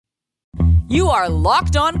You are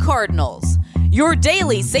Locked On Cardinals, your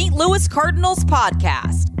daily St. Louis Cardinals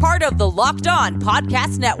podcast, part of the Locked On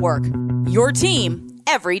Podcast Network, your team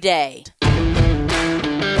every day.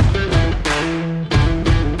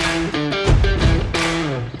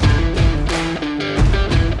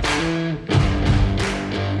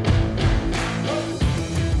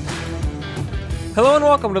 Hello and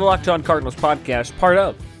welcome to the Locked On Cardinals podcast, part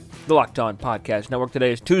of the Locked On Podcast Network.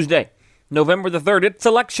 Today is Tuesday, November the 3rd. It's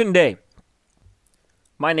Election Day.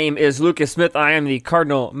 My name is Lucas Smith. I am the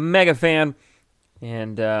Cardinal mega fan.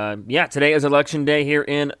 And today is Election Day here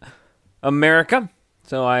in America.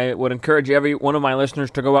 So I would encourage every one of my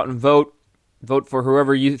listeners to go out and vote. Vote for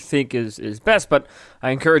whoever you think is best. But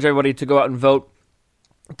I encourage everybody to go out and vote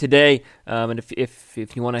today. And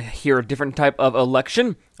if you want to hear a different type of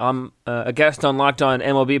election, I'm a guest on Locked On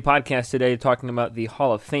MLB podcast today talking about the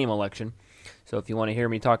Hall of Fame election. So if you want to hear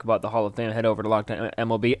me talk about the Hall of Fame, head over to Locked On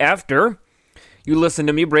MLB after you listen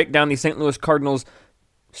to me break down the St. Louis Cardinals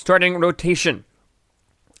starting rotation.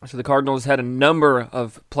 So the Cardinals had a number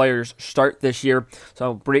of players start this year. So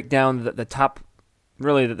I'll break down the top,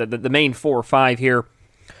 really the main 4 or 5 here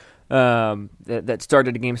that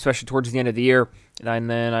started the game, especially towards the end of the year. And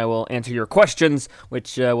then I will answer your questions,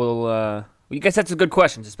 which you guys had some good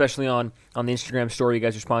questions, especially on the Instagram story. You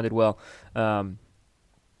guys responded well.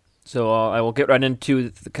 So I will get right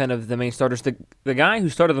into the main starters. The guy who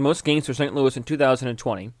started the most games for St. Louis in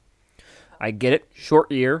 2020, I get it,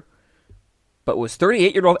 short year, but was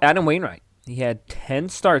 38-year-old Adam Wainwright. He had 10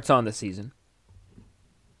 starts on the season,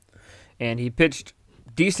 and he pitched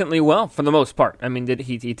decently well for the most part. I mean,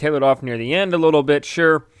 he tailored off near the end a little bit,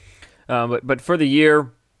 sure. But for the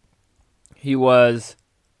year, he was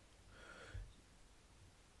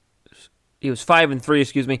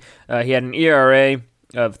 5-3. He had an ERA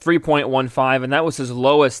of 3.15, and that was his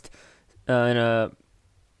lowest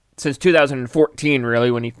since 2014.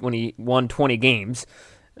 Really, when he won 20 games.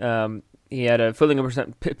 He had a fielding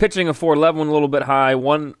percent, pitching of 411, a little bit high,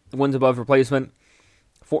 1 wins above replacement,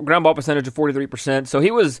 ground ball percentage of 43%. So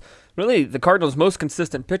he was really the Cardinals' most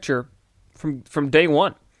consistent pitcher from day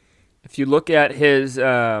one. If you look at his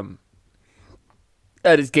game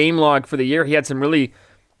log for the year, he had some really,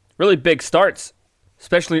 really big starts,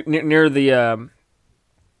 especially near the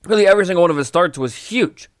really every single one of his starts was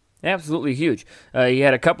huge, absolutely huge. He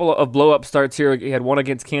had a couple of blow-up starts here. He had one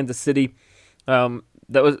against Kansas City. That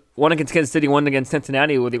was one against Kansas City, one against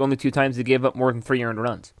Cincinnati, were the only 2 times he gave up more than 3 earned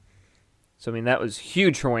runs. So, I mean, that was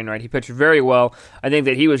huge for Wainwright. He pitched very well. I think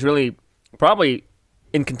that he was really probably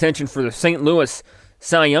in contention for the St. Louis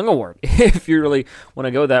Cy Young Award, if you really want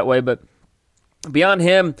to go that way. But beyond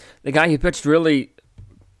him, the guy who pitched really,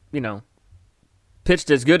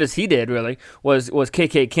 pitched as good as he did, really, was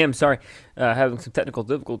KK Kim. Sorry, having some technical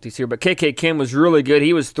difficulties here. But KK Kim was really good.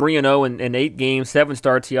 He was 3-0 in 8 games, 7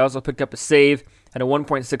 starts. He also picked up a save, had a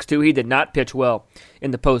 1.62. He did not pitch well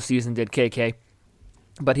in the postseason, did KK.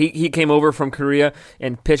 But he came over from Korea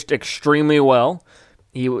and pitched extremely well.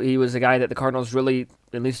 He was a guy that the Cardinals really,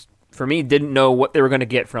 at least for me, didn't know what they were going to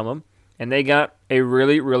get from him. And they got a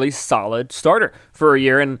really, really solid starter for a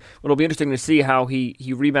year. And it'll be interesting to see how he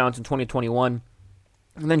rebounds in 2021.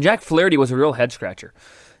 And then Jack Flaherty was a real head-scratcher.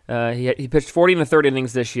 He pitched 40 in the 3rd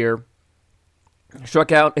innings this year.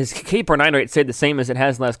 Struck out. His K/9 rate stayed the same as it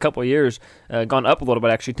has the last couple of years. Gone up a little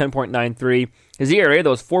bit, actually, 10.93. His ERA, though,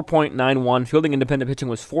 was 4.91. Fielding independent pitching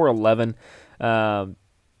was 4.11.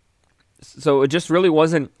 So it just really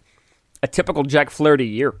wasn't a typical Jack Flaherty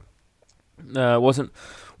year. Wasn't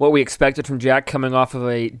what we expected from Jack coming off of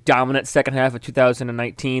a dominant second half of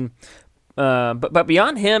 2019. But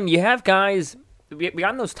beyond him, you have guys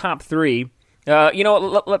beyond those top 3.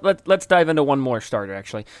 Let's dive into one more starter,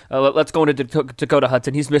 actually. Let's go into Dakota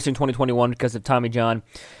Hudson. He's missing 2021 because of Tommy John.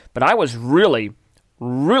 But I was really,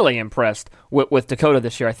 really impressed with Dakota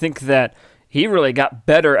this year. I think that he really got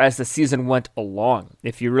better as the season went along,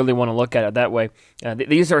 if you really want to look at it that way.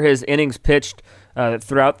 These are his innings pitched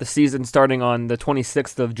throughout the season, starting on the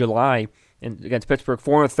 26th of July against Pittsburgh.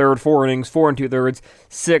 4 1/3, 4 innings, 4 2/3,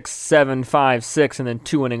 6, 7, 5, 6, and then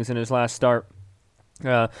 2 innings in his last start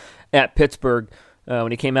at Pittsburgh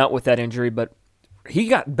when he came out with that injury. But he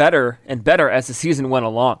got better and better as the season went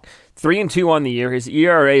along. 3-2 on the year. His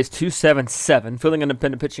ERA is 2.77, fielding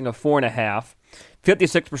independent pitching of 4.5,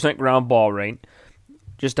 56% ground ball rate,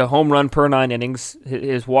 just a home run per 9 innings.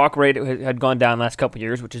 His walk rate had gone down the last couple of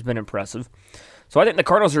years, which has been impressive. So I think the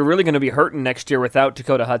Cardinals are really going to be hurting next year without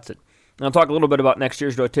Dakota Hudson. And I'll talk a little bit about next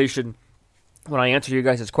year's rotation when I answer you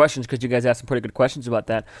guys' questions, because you guys asked some pretty good questions about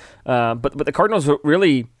that. But the Cardinals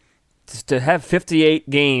really, to have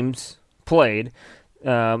 58 games played,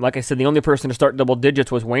 Like I said, the only person to start double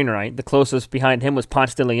digits was Wainwright. The closest behind him was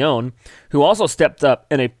Ponce de Leon, who also stepped up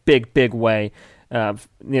in a big, big way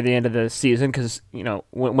near the end of the season. Because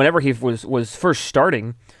whenever he was first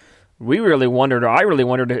starting, I really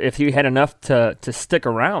wondered if he had enough to stick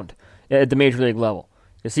around at the major league level,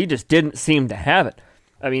 because he just didn't seem to have it.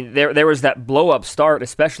 I mean, there was that blow-up start,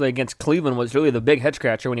 especially against Cleveland, was really the big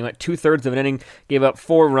head-scratcher when he went 2/3 of an inning, gave up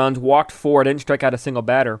 4 runs, walked 4, didn't strike out a single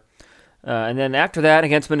batter. And then after that,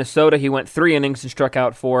 against Minnesota, he went 3 innings and struck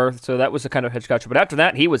out 4, so that was a kind of head-scratcher. But after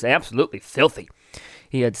that, he was absolutely filthy.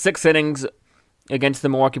 He had 6 innings against the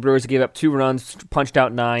Milwaukee Brewers. He gave up 2 runs, punched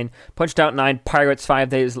out 9. Pirates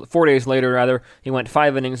 4 days later, he went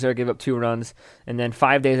 5 innings there, gave up 2 runs. And then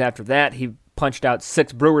 5 days after that, he punched out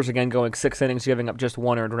 6 Brewers again, going 6 innings, giving up just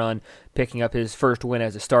 1 earned run, picking up his first win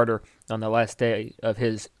as a starter on the last day of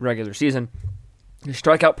his regular season. His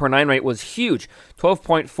strikeout per 9 rate was huge,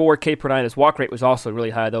 12.4 K per 9. His walk rate was also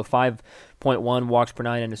really high, though, 5.1 walks per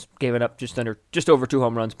 9, and just gave it up just over 2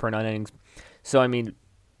 home runs per 9 innings. So, I mean,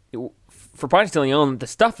 for Ponce de Leon, the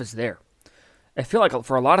stuff is there. I feel like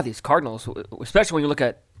for a lot of these Cardinals, especially when you look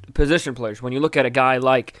at position players, when you look at a guy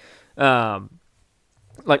like DeYoung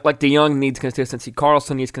needs consistency,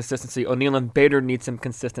 Carlson needs consistency, O'Neill and Bader need some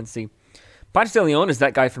consistency. Ponce de Leon is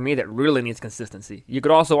that guy for me that really needs consistency. You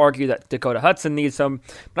could also argue that Dakota Hudson needs some,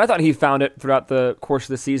 but I thought he found it throughout the course of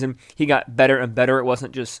the season. He got better and better. It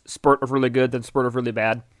wasn't just spurt of really good, then spurt of really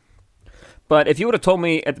bad. But if you would have told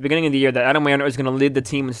me at the beginning of the year that Adam Wainwright was going to lead the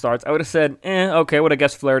team in starts, I would have said, okay, would have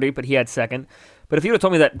guessed Flaherty, but he had second. But if you would have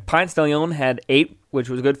told me that Ponce de Leon had 8, which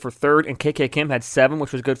was good for third, and KK Kim had 7,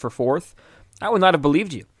 which was good for fourth, I would not have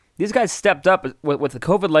believed you. These guys stepped up with the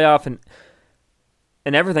COVID layoff and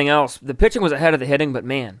everything else. The pitching was ahead of the hitting, but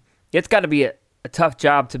man, it's got to be a tough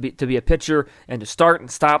job to be a pitcher and to start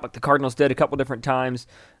and stop like the Cardinals did a couple different times,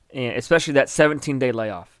 and especially that 17-day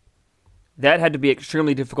layoff. That had to be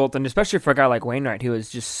extremely difficult, and especially for a guy like Wainwright, who was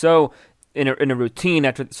just so in a routine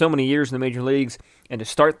after so many years in the major leagues, and to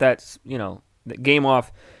start that game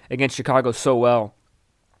off against Chicago so well.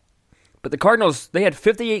 But the Cardinals, they had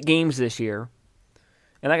 58 games this year,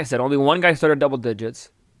 and like I said, only one guy started double digits.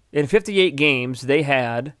 In 58 games, they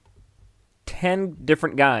had 10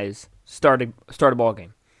 different guys start a ball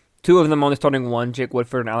game. 2 of them only starting 1. Jake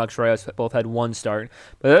Woodford and Alex Reyes both had 1 start.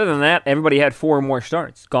 But other than that, everybody had 4 or more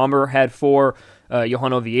starts. Gomber had 4.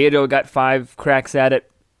 Johan Oviedo got 5 cracks at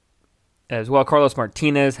it as well. Carlos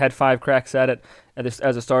Martinez had 5 cracks at it as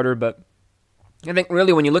a starter. But I think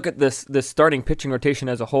really when you look at this starting pitching rotation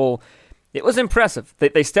as a whole, it was impressive.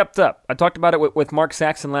 They stepped up. I talked about it with Mark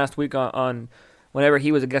Saxon last week on whenever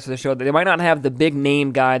he was a guest of the show. They might not have the big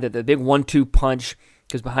name guy, the big 1-2 punch,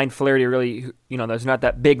 because behind Flaherty, really, there's not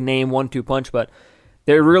that big name 1-2 punch, but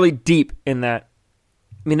they're really deep in that.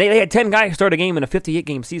 I mean, they had 10 guys start a game in a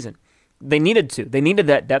 58-game season. They needed to. They needed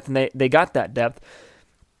that depth, and they got that depth.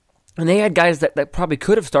 And they had guys that probably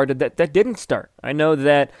could have started that didn't start. I know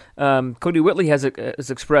that Cody Whitley has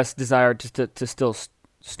expressed desire to still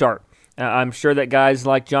start. I'm sure that guys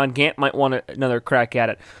like John Gant might want another crack at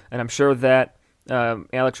it, and I'm sure that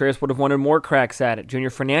Alex Reyes would have wanted more cracks at it. Junior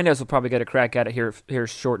Fernandez will probably get a crack at it here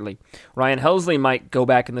shortly. Ryan Helsley might go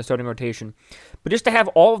back in the starting rotation. But just to have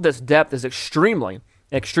all of this depth is extremely,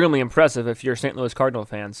 extremely impressive if you're a St. Louis Cardinal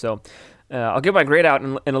fan. So I'll give my grade out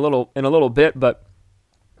in a little bit, but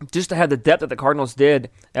just to have the depth that the Cardinals did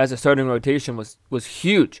as a starting rotation was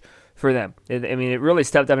huge for them. It really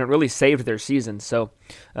stepped up and it really saved their season. So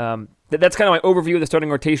that's kind of my overview of the starting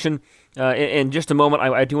rotation. In just a moment,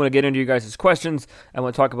 I do want to get into you guys' questions. I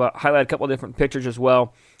want to highlight a couple of different pitchers as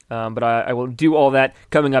well. But I will do all that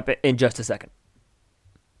coming up in just a second.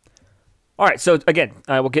 All right, so again,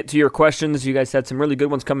 I will get to your questions. You guys had some really good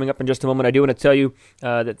ones coming up in just a moment. I do want to tell you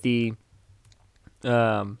that the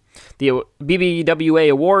BBWA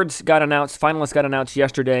Awards got announced. Finalists got announced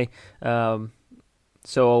yesterday.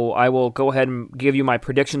 So I will go ahead and give you my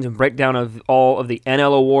predictions and breakdown of all of the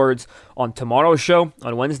NL awards on tomorrow's show,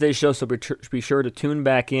 on Wednesday's show. So be sure to tune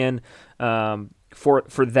back in for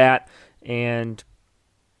that. And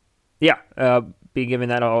be giving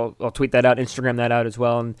that. I'll tweet that out, Instagram that out as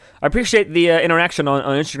well. And I appreciate the interaction on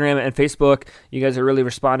Instagram and Facebook. You guys are really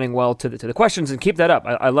responding well to the questions, and keep that up.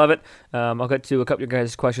 I love it. I'll get to a couple of your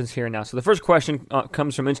guys' questions here now. So the first question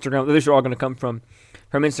comes from Instagram. These are all going to come from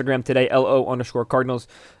Instagram today, LO_Cardinals.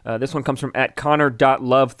 This one comes from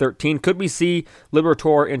 @Connor.love13. Could we see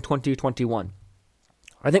Liberatore in 2021?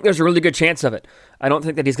 I think there's a really good chance of it. I don't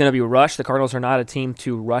think that he's going to be rushed. The Cardinals are not a team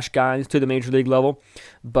to rush guys to the major league level,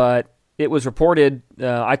 but it was reported,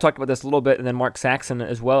 I talked about this a little bit, and then Mark Saxon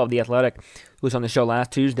as well of The Athletic, who was on the show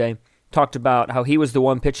last Tuesday, talked about how he was the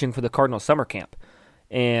one pitching for the Cardinals summer camp.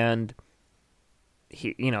 and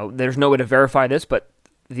there's no way to verify this, but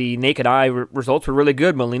the naked eye results were really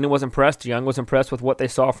good. Molina was impressed. Young was impressed with what they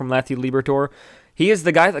saw from Matthew Liberatore. He is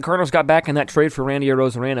the guy that the Cardinals got back in that trade for Randy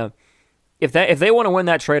Arozarena. If they want to win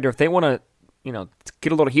that trade, or if they want to,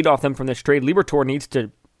 get a little heat off them from this trade, Liberatore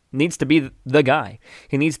needs to be the guy.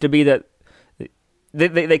 He needs to be that.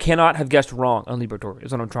 They cannot have guessed wrong on Liberatore,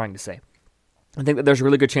 is what I'm trying to say. I think that there's a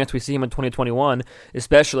really good chance we see him in 2021,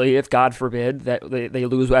 especially if, God forbid, that they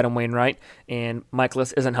lose Adam Wainwright and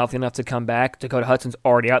Michaelis isn't healthy enough to come back. Dakota Hudson's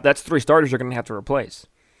already out. That's 3 starters you're going to have to replace.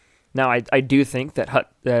 Now, I do think that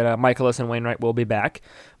Michaelis and Wainwright will be back,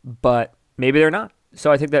 but maybe they're not.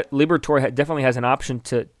 So I think that Liberatore definitely has an option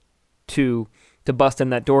to bust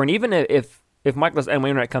in that door. And even if Michaelis and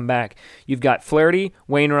Wainwright come back, you've got Flaherty,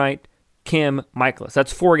 Wainwright, Kim, Michaelis.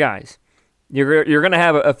 That's 4 guys. You're going to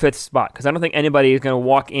have a 5th spot, because I don't think anybody is going to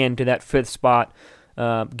walk into that 5th spot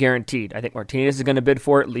guaranteed. I think Martinez is going to bid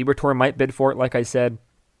for it. Liberatore might bid for it, like I said.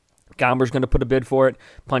 Gomber's going to put a bid for it.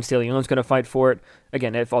 Ponce de Leon's going to fight for it.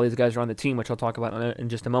 Again, if all these guys are on the team, which I'll talk about in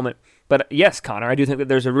just a moment. But yes, Connor, I do think that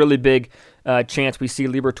there's a really big chance we see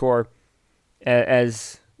Liberatore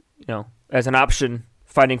as an option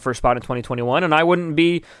fighting for a spot in 2021, and I wouldn't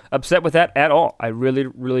be upset with that at all. I really,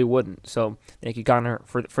 really wouldn't. So thank you, Connor,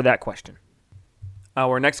 for that question.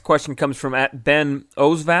 Our next question comes from @Ben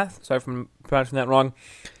Osvath. Sorry if I'm pronouncing that wrong.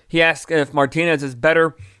 He asks if Martinez is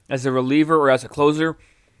better as a reliever or as a closer.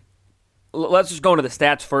 Let's just go into the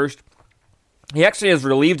stats first. He actually has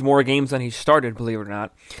relieved more games than he started, believe it or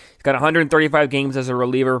not. He's got 135 games as a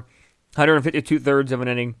reliever, 152 thirds of an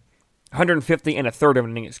inning, 150 and a third of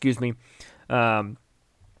an inning,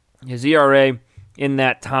 His ERA in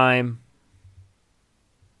that time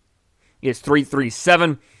is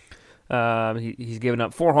 3.37. He's given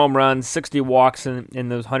up 4 home runs, 60 walks in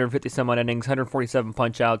those 150 some odd innings, 147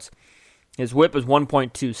 punch outs. His whip is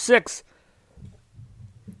 1.26,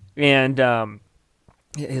 and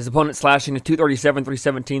his opponent slashing is 237,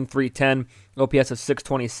 317, 310, OPS of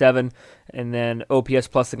 627, and then OPS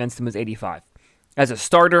plus against him is 85. As a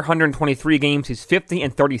starter, 123 games, he's 50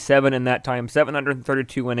 and 37 in that time,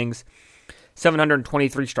 732 innings,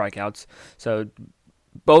 723 strikeouts. So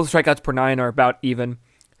both strikeouts per 9 are about even.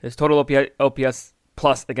 His total OPS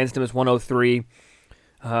plus against him is 103.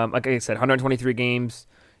 Like I said, 123 games.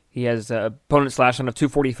 He has opponent slash on of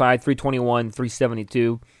 245, 321,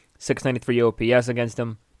 372, 693 OPS against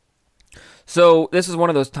him. So this is one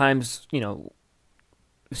of those times,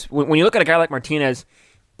 when you look at a guy like Martinez,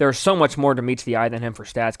 there's so much more to meet the eye than him for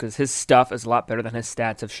stats, because his stuff is a lot better than his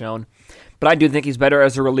stats have shown. But I do think he's better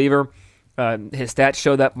as a reliever. His stats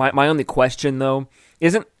show that. My only question, though,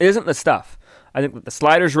 isn't the stuff. I think that the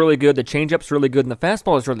slider's really good, the changeup's really good, and the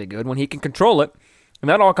fastball is really good when he can control it. And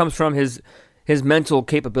that all comes from his mental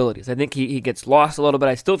capabilities. I think he gets lost a little bit.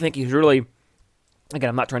 I still think he's really, again,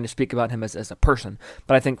 I'm not trying to speak about him as a person,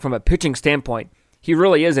 but I think from a pitching standpoint, he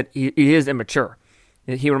really is immature.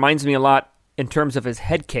 He reminds me a lot in terms of his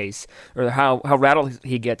head case, or how rattled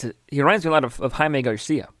he gets. He reminds me a lot of Jaime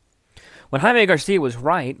Garcia. When Jaime Garcia was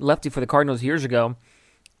lefty for the Cardinals years ago,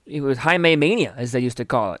 it was Jaime Mania, as they used to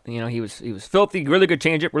call it. He was filthy, really good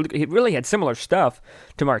changeup. He really had similar stuff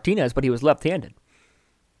to Martinez, but he was left-handed.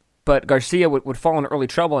 But Garcia would fall into early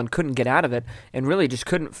trouble and couldn't get out of it, and really just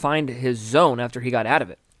couldn't find his zone after he got out of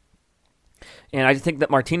it. And I think that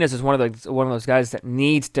Martinez is one of those guys that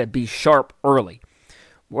needs to be sharp early,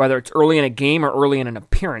 whether it's early in a game or early in an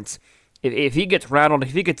appearance. If he gets rattled,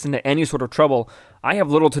 if he gets into any sort of trouble, I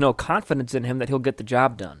have little to no confidence in him that he'll get the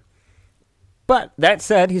job done. But that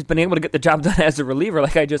said, he's been able to get the job done as a reliever,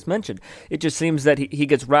 like I just mentioned. It just seems that he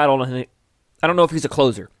gets rattled, and I don't know if he's a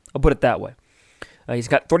closer. I'll put it that way. He's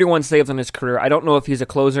got 31 saves in his career. I don't know if he's a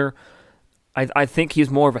closer. I think he's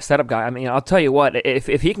more of a setup guy. I mean, I'll tell you what,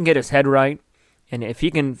 if he can get his head right, and if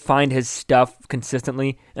he can find his stuff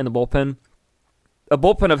consistently in the bullpen, a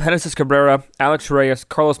bullpen of Genesis Cabrera, Alex Reyes,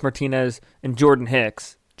 Carlos Martinez, and Jordan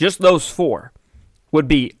Hicks, just those 4, would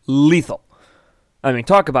be lethal. I mean,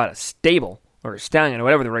 talk about a stable, or a stallion, or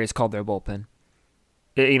whatever the Rays called their bullpen.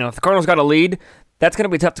 If the Cardinals got a lead, that's going to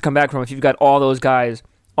be tough to come back from if you've got all those guys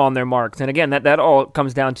on their marks. And again, that all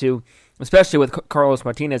comes down to, especially with Carlos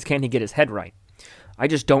Martinez, can he get his head right? I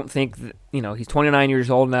just don't think that, he's 29 years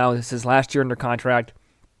old now. This is his last year under contract.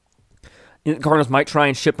 The Cardinals might try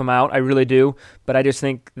and ship him out. I really do. But I just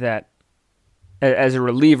think that as a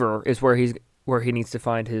reliever is where he needs to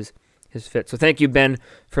find his fit. So thank you, Ben,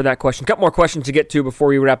 for that question. A couple more questions to get to before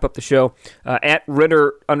we wrap up the show.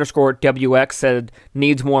 @Ritter_WX said,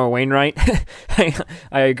 needs more Wainwright.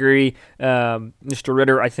 I agree. Mr.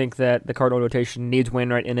 Ritter, I think that the Cardinal rotation needs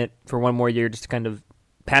Wainwright in it for one more year just to kind of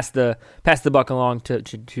pass the buck along to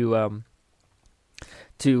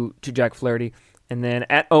Jack Flaherty. And then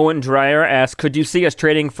at Owen Dreyer asks, could you see us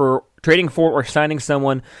trading for or signing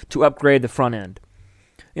someone to upgrade the front end?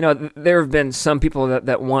 There have been some people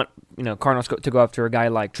that want Cardinals to go after a guy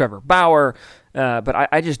like Trevor Bauer, but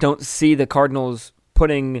I just don't see the Cardinals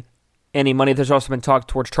putting any money. There's also been talk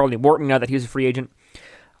towards Charlie Morton now that he's a free agent.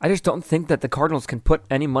 I just don't think that the Cardinals can put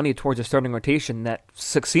any money towards a starting rotation that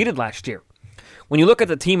succeeded last year. When you look at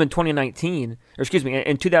the team in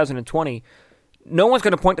 2020, no one's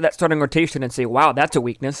going to point to that starting rotation and say, wow, that's a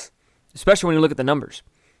weakness, especially when you look at the numbers.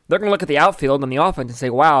 They're going to look at the outfield and the offense and say,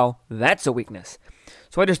 wow, that's a weakness.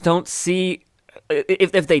 So I just don't see,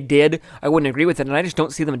 if they did, I wouldn't agree with it, and I just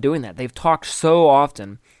don't see them doing that. They've talked so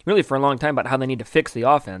often, really for a long time, about how they need to fix the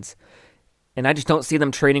offense, and I just don't see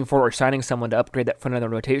them trading for or signing someone to upgrade that front end of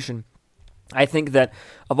the rotation. I think that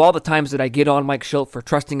of all the times that I get on Mike Shildt for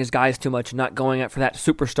trusting his guys too much and not going out for that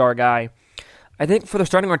superstar guy, I think for the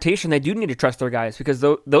starting rotation, they do need to trust their guys because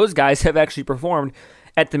those guys have actually performed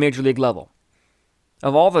at the major league level.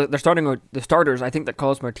 Of all the starters, I think that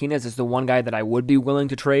Carlos Martinez is the one guy that I would be willing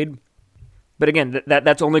to trade. But again,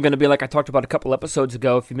 that's only going to be like I talked about a couple episodes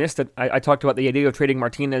ago. If you missed it, I talked about the idea of trading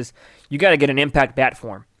Martinez. You got to get an impact bat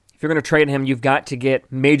for him. If you're going to trade him, you've got to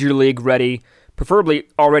get major league ready, preferably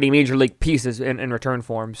already major league pieces in return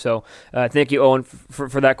for him. So thank you, Owen,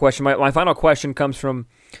 for that question. My final question comes from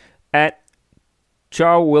at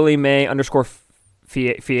Chow Willie May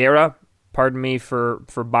 _Fiera. Pardon me for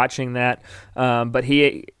botching that. But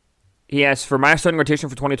he asks for my starting rotation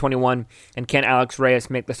for 2021, and can Alex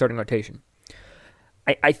Reyes make the starting rotation?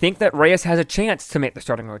 I think that Reyes has a chance to make the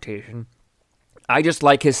starting rotation. I just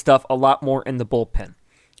like his stuff a lot more in the bullpen.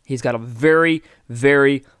 He's got a very,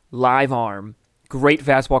 very live arm. Great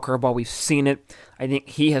fastball, curveball. We've seen it. I think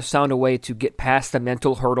he has found a way to get past the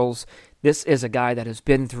mental hurdles. This is a guy that has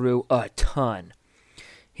been through a ton.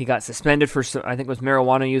 He got suspended for, I think it was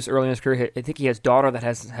marijuana use early in his career. I think he has a daughter that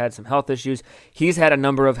has had some health issues. He's had a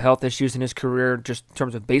number of health issues in his career, just in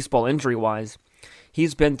terms of baseball injury-wise.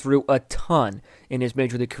 He's been through a ton in his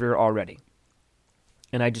major league career already.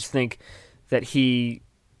 And I just think that he's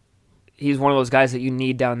one of those guys that you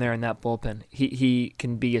need down there in that bullpen. He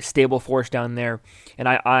can be a stable force down there. And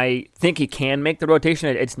I think he can make the rotation.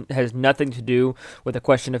 It has nothing to do with the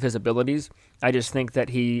question of his abilities. I just think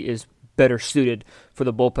that he is better suited for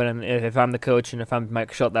the bullpen, and if I'm the coach and if I'm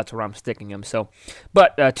Mike Shildt, that's where I'm sticking him.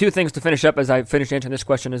 But two things to finish up as I finish answering this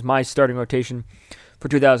question is my starting rotation for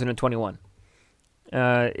 2021.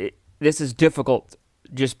 This is difficult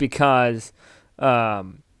just because we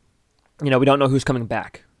don't know who's coming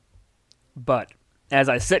back. But as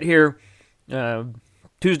I sit here,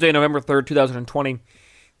 Tuesday, November 3rd, 2020,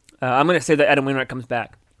 I'm going to say that Adam Wainwright comes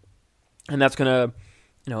back, and that's going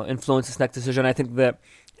to influence this next decision. I think that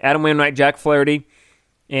Adam Wainwright, Jack Flaherty,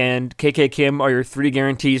 and KK Kim are your three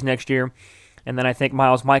guarantees next year. And then I think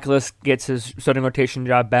Miles Mikolas gets his starting rotation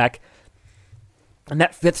job back. And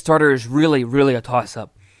that fifth starter is really, really a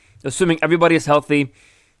toss-up. Assuming everybody is healthy,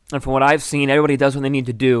 and from what I've seen, everybody does what they need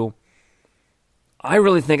to do, I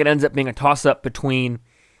really think it ends up being a toss-up between,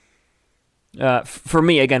 for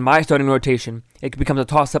me, again, my starting rotation, it becomes a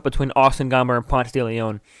toss-up between Austin Gomber and Ponce de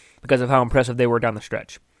Leon because of how impressive they were down the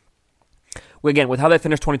stretch. Again, with how they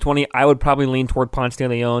finished 2020, I would probably lean toward Ponce de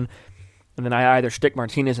Leon, and then I either stick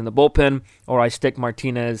Martinez in the bullpen or I stick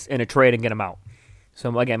Martinez in a trade and get him out.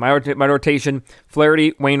 So again, my rotation,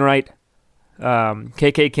 Flaherty, Wainwright,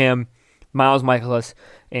 KK Kim, Miles Mikolas,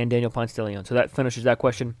 and Daniel Ponce de Leon. So that finishes that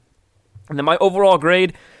question. And then my overall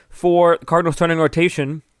grade for the Cardinals starting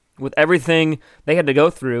rotation, with everything they had to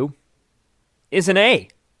go through, is an A.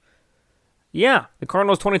 Yeah, the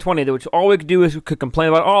Cardinals 2020, which all we could do is we could complain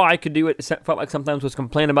about, I could do it. It felt like sometimes was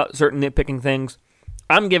complain about certain nitpicking things.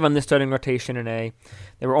 I'm giving this starting rotation an A.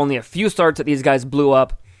 There were only a few starts that these guys blew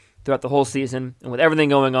up throughout the whole season, and with everything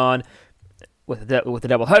going on, with the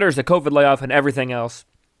doubleheaders, the COVID layoff, and everything else,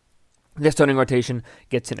 this starting rotation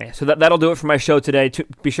gets an A. So that'll do it for my show today.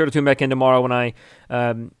 Be sure to tune back in tomorrow when I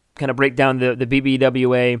kind of break down the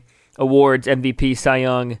BBWA awards, MVP, Cy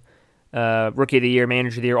Young, Rookie of the Year,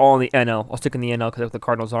 Manager of the Year, all in the NL. I'll stick in the NL because that's what the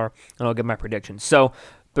Cardinals are, and I'll give my predictions. So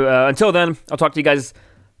until then, I'll talk to you guys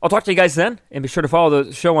then, and be sure to follow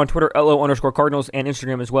the show on Twitter, LO_Cardinals, and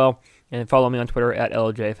Instagram as well, and follow me on Twitter at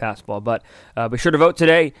LJFastball. But be sure to vote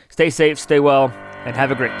today. Stay safe, stay well, and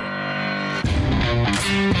have a great day.